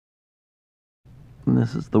And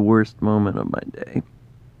this is the worst moment of my day.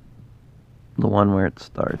 The one where it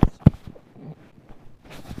starts.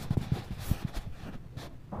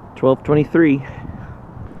 12:23.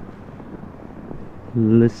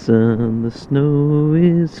 Listen, the snow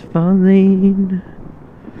is falling.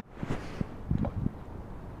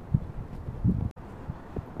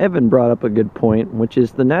 Evan brought up a good point, which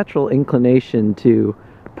is the natural inclination to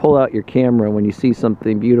pull out your camera when you see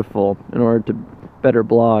something beautiful in order to better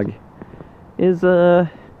blog is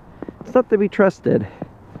it's not to be trusted.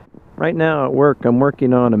 Right now at work I'm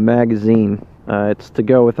working on a magazine. It's to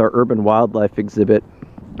go with our urban wildlife exhibit,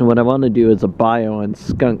 and what I want to do is a bio on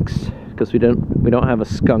skunks, because we don't have a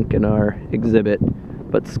skunk in our exhibit,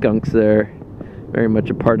 but skunks are very much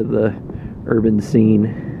a part of the urban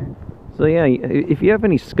scene. So yeah, if you have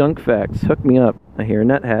any skunk facts, hook me up. I hear a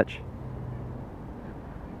nuthatch.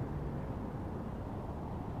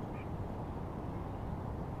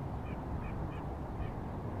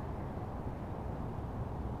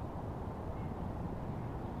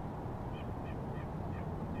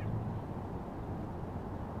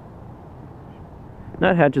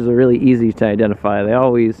 Nuthatches are really easy to identify. They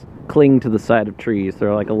always cling to the side of trees.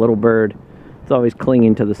 They're like a little bird. It's always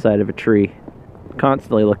clinging to the side of a tree,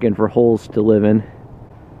 constantly looking for holes to live in.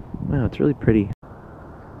 Wow, it's really pretty.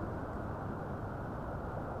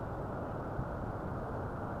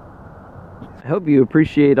 I hope you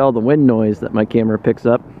appreciate all the wind noise that my camera picks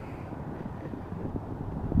up.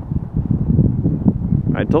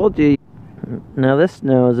 I told you. Now this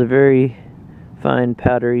snow is a very fine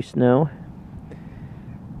powdery snow.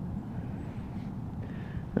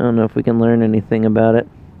 I don't know if we can learn anything about it.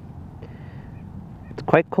 It's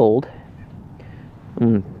quite cold.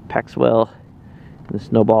 Packs well. The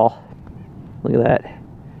snowball. Look at that.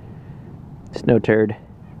 Snow turd.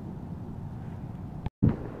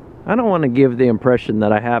 I don't want to give the impression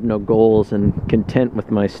that I have no goals and content with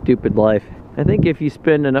my stupid life. I think if you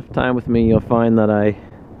spend enough time with me, you'll find that I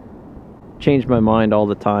change my mind all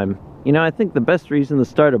the time. You know, I think the best reason to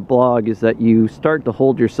start a blog is that you start to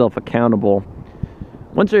hold yourself accountable.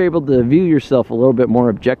 Once you're able to view yourself a little bit more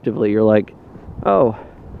objectively, you're like, oh,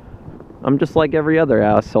 I'm just like every other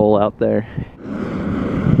asshole out there.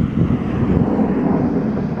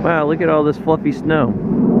 Wow, look at all this fluffy snow.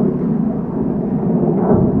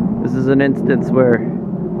 This is an instance where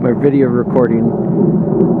my video recording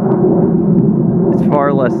is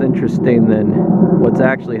far less interesting than what's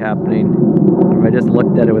actually happening. If I just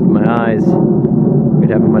looked at it with my eyes, we'd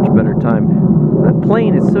have a much better time. That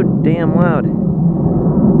plane is so damn loud.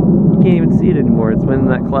 You can't even see it anymore. It's in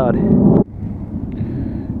that cloud.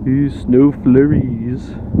 These snow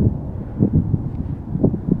flurries.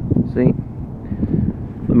 See?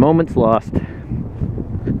 The moment's lost.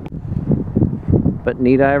 But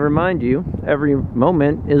need I remind you, every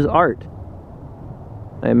moment is art.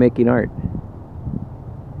 I am making art.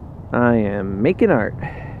 I am making art.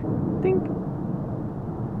 Ding.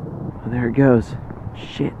 Oh, there it goes.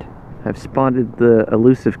 Shit. I've spotted the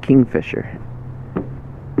elusive kingfisher.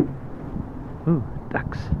 Ooh,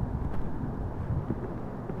 ducks.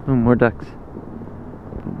 Oh, more ducks.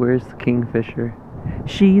 Where's the kingfisher?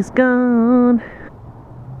 She's gone.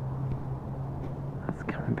 That's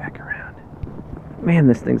coming back around. Man,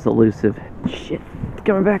 this thing's elusive. Shit, it's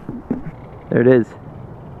coming back. There it is.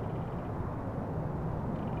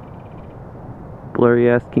 Blurry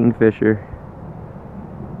ass kingfisher.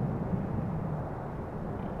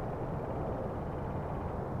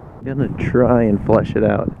 I'm gonna try and flush it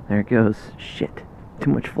out. There it goes. Shit.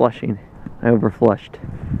 Too much flushing. I overflushed.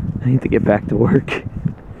 I need to get back to work.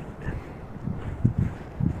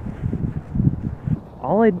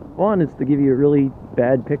 All I want is to give you a really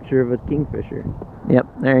bad picture of a kingfisher. Yep,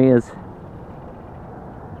 there he is.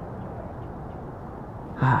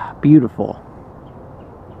 Ah, beautiful.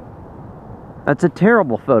 That's a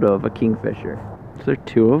terrible photo of a kingfisher. Is there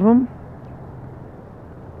two of them?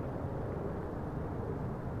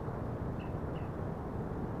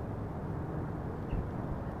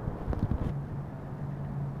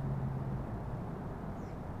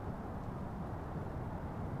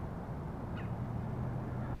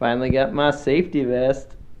 Finally got my safety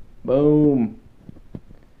vest. Boom.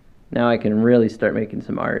 Now I can really start making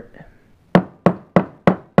some art.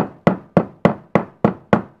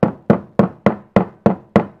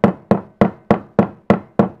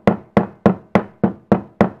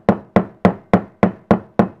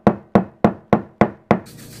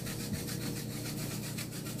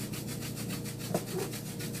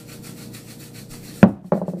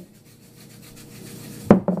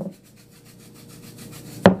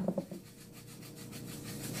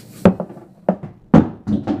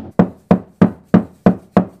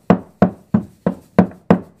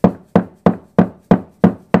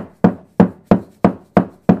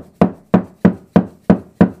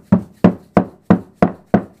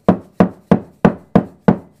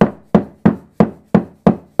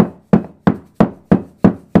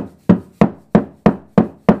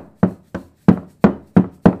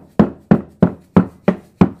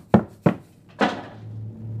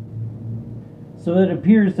 So it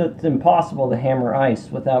appears that it's impossible to hammer ice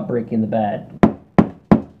without breaking the bad.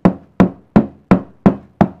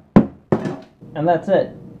 And that's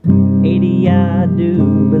it. 80, I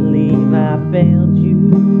do believe I failed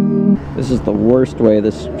you. This is the worst way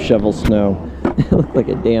this shovels snow. I look like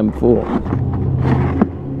a damn fool.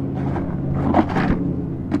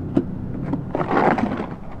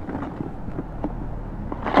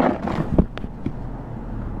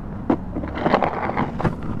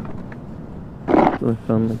 I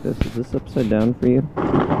found like this. Is this upside down for you?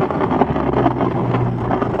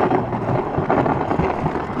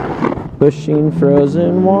 Pushing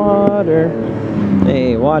frozen water.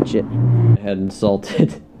 Hey, watch it. I hadn't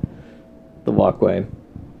salted the walkway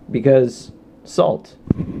because salt,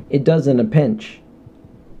 it does in a pinch.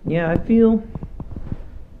 Yeah, I feel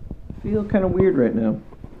kind of weird right now.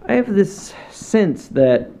 I have this sense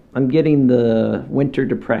that I'm getting the winter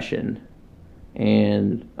depression,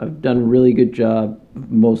 and I've done a really good job of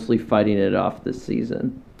mostly fighting it off this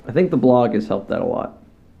season. I think the blog has helped that a lot.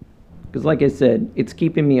 Because like I said, it's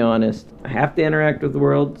keeping me honest. I have to interact with the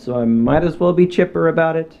world, so I might as well be chipper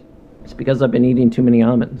about it. It's because I've been eating too many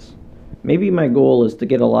almonds. Maybe my goal is to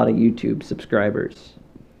get a lot of YouTube subscribers.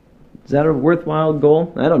 Is that a worthwhile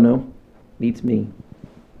goal? I don't know. Beats me.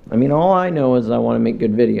 I mean, all I know is I want to make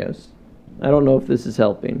good videos. I don't know if this is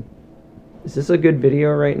helping. Is this a good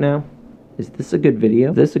video right now? Is this a good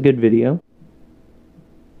video? Is this a good video?